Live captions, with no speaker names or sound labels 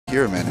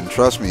here, man. And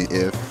trust me,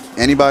 if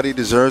anybody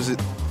deserves it,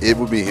 it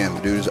would be him.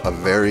 The dude is a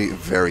very,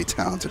 very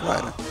talented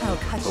rider.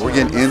 But we're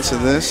getting into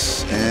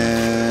this,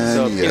 and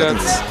so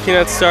yeah,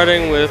 Peanuts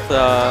starting with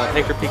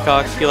Anchor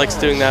Peacock. He likes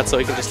doing that so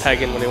he can just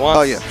tag in when he wants.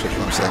 oh yeah, that's what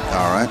I'm saying.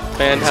 All right.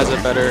 Band has a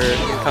better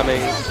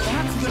incoming.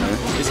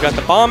 Okay. He's got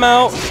the bomb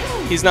out.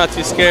 He's not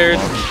too scared.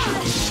 All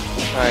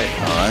right.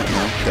 All right.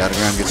 Yeah.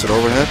 Datagram gets it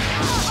overhead.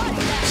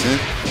 See?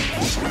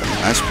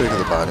 Nice pick of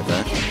the body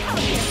back.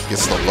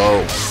 Gets the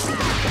low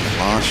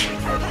launch.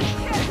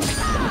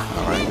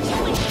 All right.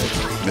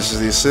 Misses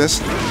the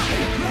assist.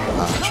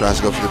 Tries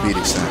to go for the beat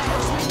extend.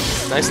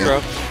 Nice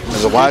throw.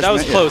 There's a wise that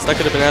was close. That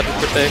could have been at the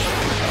birthday.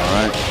 All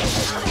right.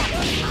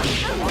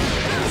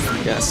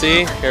 Yeah,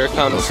 see? Here it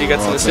comes. He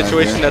gets in a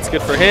situation that's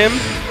good for him.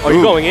 Are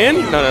you going in?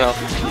 No, no, no.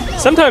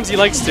 Sometimes he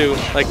likes to.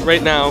 Like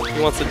right now,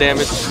 he wants the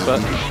damage,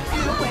 but...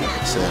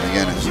 So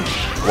again, as a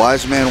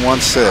wise man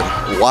once said,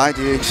 why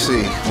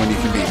DHC when you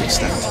can beat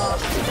extend?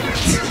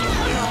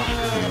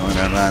 Going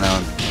down right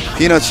now.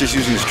 Peanuts just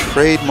using his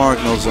trademark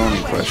no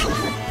zoning pressure.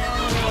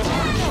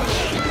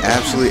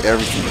 Absolutely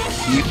everything to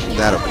keep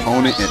that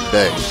opponent at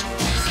bay.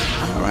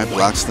 All right,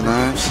 blocks the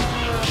knives.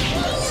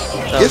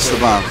 Gets the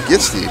bomb,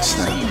 gets the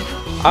extend.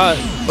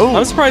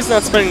 I'm surprised he's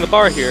not spending the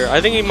bar here.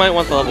 I think he might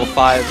want the level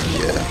 5.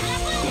 Yeah,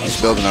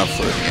 he's building up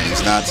for it again.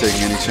 He's not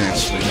taking any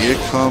chances. But here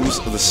comes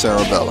the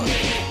Cerebella.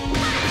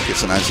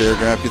 Gets a nice air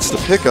grab, gets the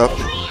pickup.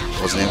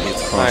 Wasn't able to get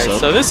the cross up.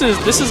 So this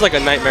is like a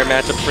nightmare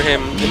matchup for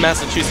him in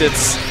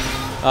Massachusetts.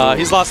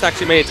 He's lost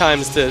actually many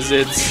times to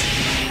Zid's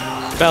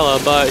Bella,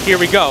 but here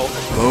we go.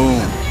 Boom.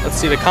 Let's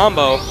see the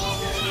combo.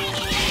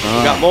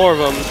 We got more of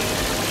them.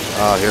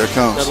 Oh, here it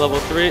comes. At level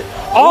 3.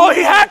 Oh,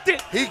 he hacked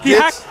it! He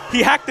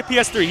hacked the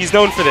PS3. He's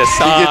known for this.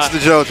 He gets the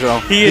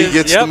JoJo. He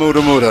gets the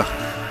Muda Muda.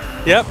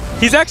 Yep.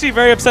 He's actually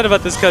very upset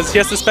about this because he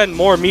has to spend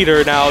more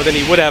meter now than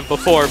he would have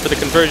before for the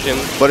conversion.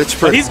 But it's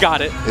pretty. But he's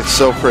got it. It's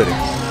so pretty.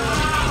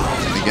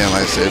 And again,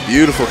 like I said,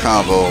 beautiful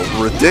combo,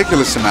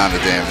 ridiculous amount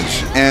of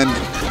damage, and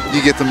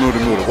you get the Muda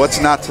Muda. What's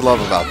not to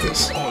love about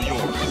this? All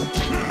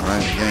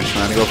right, again,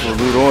 trying to go for a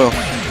root oil.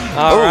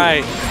 All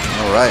right.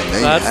 All right,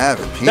 there you have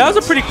it. Peanuts. That was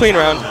a pretty clean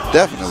round.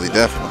 Definitely,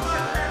 definitely.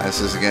 This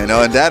is again.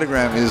 No, and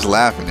Datagram is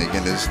laughing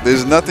again.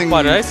 There's nothing.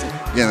 What did I say?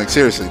 Again, like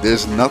seriously,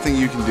 there's nothing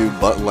you can do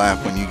but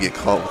laugh when you get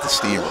caught with the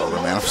steamroller,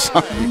 man. I'm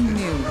sorry.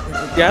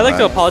 Yeah, I'd like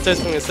to apologize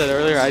for something I said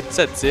earlier. I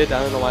said Zid.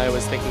 I don't know why I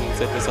was thinking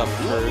Zid was up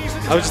for.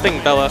 I was just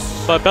thinking Bella,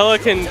 but Bella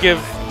can give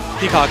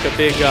Peacock a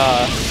big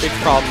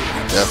problem.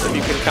 Definitely.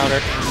 If you can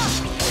counter.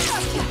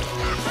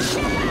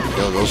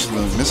 Goes to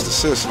the missed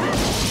assist.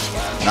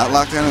 Not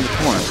locked down in the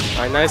corner.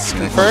 All right, nice.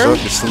 Confirm.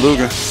 It's the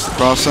Luger. It's the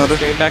cross under.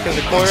 Getting back in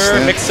the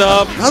corner. Mix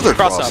up. Another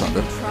cross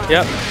under.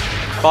 Yep.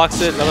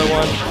 Box it. Another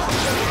one.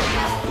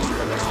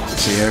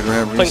 See air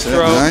grab reset.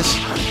 Throw. Nice.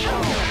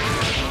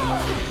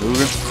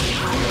 Luger.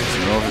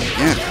 Over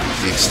again.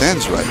 He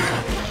extends right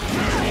now.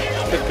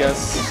 Good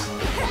guess.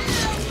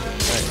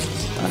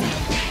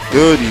 Right.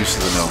 Good use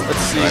of the no. Let's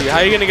see. How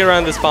are you going to get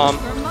around this bomb?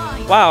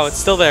 Wow, it's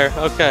still there.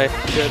 Okay,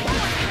 good.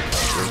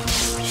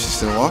 She's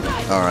still walking?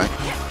 All right.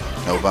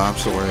 No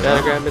bombs to worry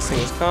about. Datagram missing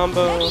his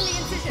combo.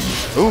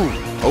 Ooh.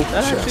 Oh,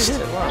 that chest.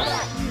 actually hit.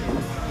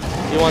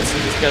 Wow. He wants to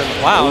just get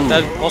him. Wow, Ooh.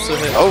 that also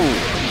hit. Oh.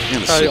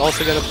 Probably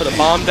also going to put a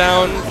bomb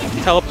down.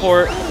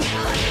 Teleport.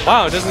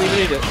 Wow, doesn't even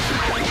need it.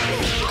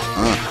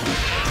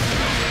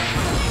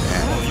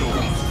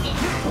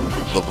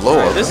 The blow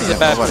up. This is a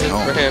bad move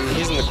for him.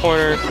 He's in the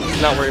corner.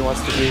 He's not where he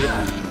wants to be.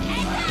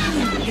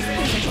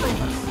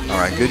 All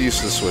right, good use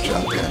of the switch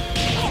out there.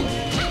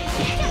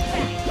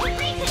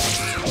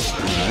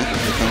 All right,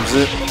 here comes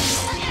it.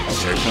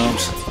 Here it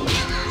comes.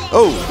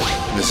 Oh,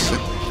 misses it.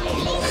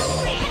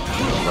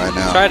 Right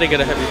now. Try to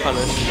get a heavy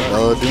punish.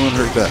 Bella doing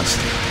her best.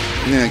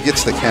 Yeah,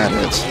 gets the cat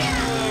hits.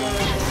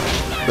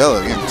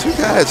 Bella again, 2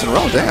 cat hits in a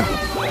row. Damn.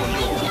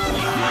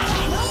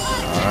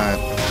 All right.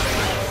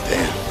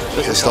 Damn.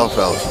 Pissed off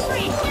Bella.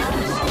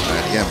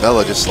 Again,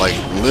 Bella just like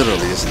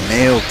literally is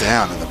nailed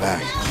down in the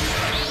back.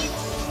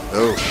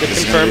 Oh, this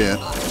is gonna be it.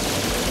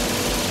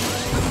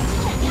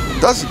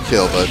 Doesn't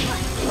kill, but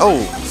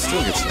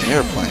still gets an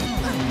airplane.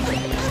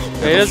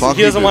 Yeah,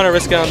 he doesn't want to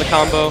risk it on the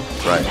combo.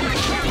 Right.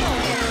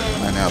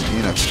 Right now,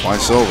 Peanuts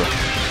twice over.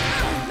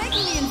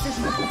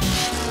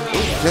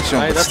 Gets him,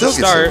 but still gets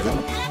it.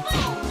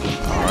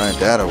 All right,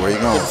 Data, where you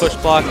going? Good push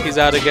block. He's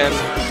out again.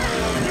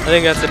 I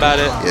think that's about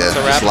it. Yeah,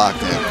 it's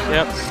locked in.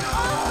 Yep.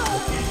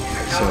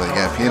 So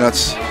again,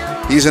 Peanuts,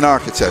 he's an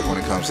architect when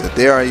it comes to it.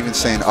 They are even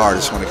saying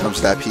artist when it comes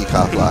to that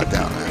Peacock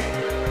lockdown,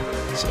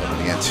 man. So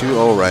again,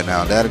 2-0 right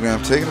now.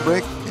 Datagram taking a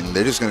break, and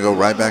they're just going to go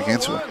right back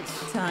into it.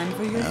 Time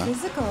for your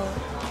physical.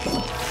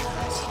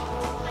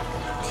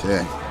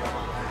 Okay.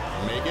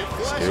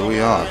 So here we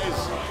are.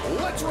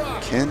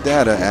 Can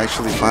Data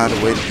actually find a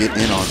way to get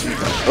in on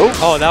Peacock?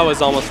 Oh, that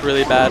was almost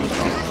really bad. All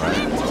right.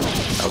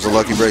 That was a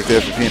lucky break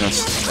there for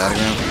Peanuts.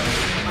 Datagram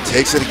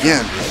takes it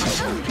again.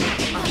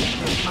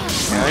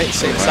 All right,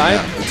 same side.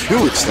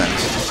 Now. 2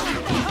 extends.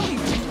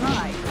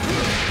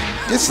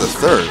 Gets the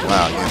 3rd.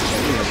 Wow.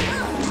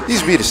 Yeah.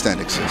 These beat extend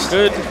exist.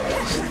 Good.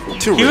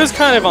 He was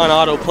kind of on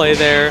autoplay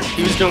there.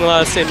 He was doing a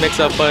lot of the same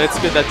mix-up, but it's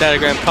good that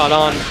Datagram caught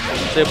on.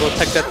 Was able to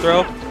take that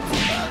throw.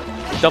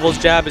 Double's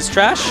jab is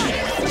trash.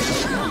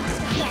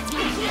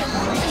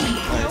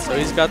 Alright, so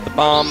he's got the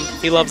bomb.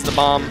 He loves the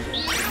bomb.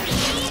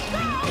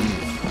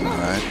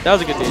 Alright. That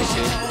was a good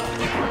DHC.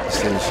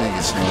 Stage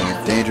gets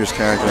a dangerous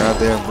character out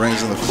there,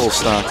 brings in the full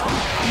stock.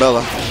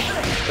 Bella.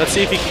 Let's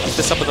see if he can keep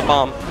this up with the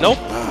bomb. Nope.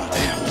 Ah,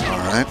 damn.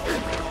 Alright.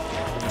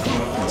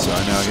 And so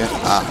now again.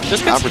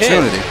 Just gets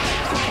opportunity. hit.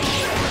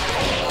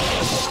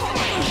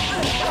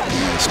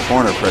 Yeah, it's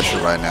corner pressure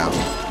right now.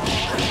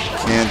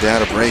 Can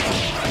Data break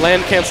it?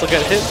 Land cancel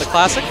get hit, the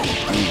classic.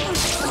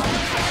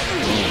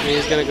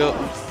 He's gonna go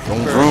for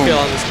a kill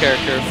on this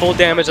character. Full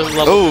damage on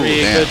level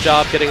 3. Damn. Good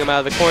job getting him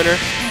out of the corner.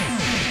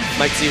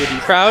 Mike Z would be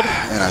proud.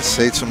 And I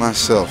say to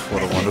myself,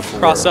 what a wonderful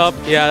Cross world.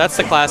 up. Yeah, that's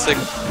the classic. I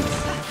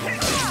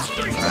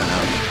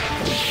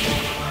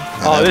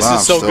know. Oh, this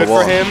is so good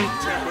for him.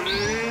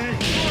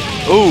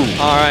 Ooh.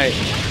 All right.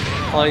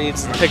 All he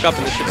needs to pick up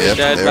and it should be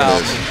dead. There Wow.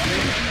 it is.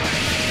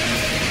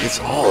 It's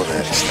all of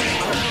that.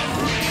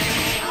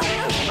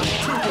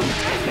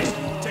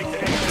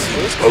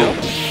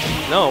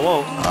 No, it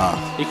won't.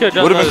 He could have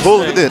done would have been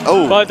cool if it did.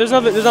 Oh. But there's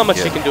not much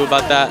he can do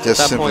about that Just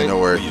at that simply point.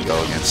 nowhere he can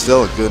go again.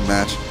 Still a good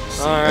match.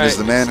 All And right. as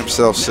the man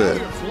himself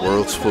said, the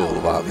world's full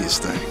of obvious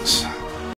things.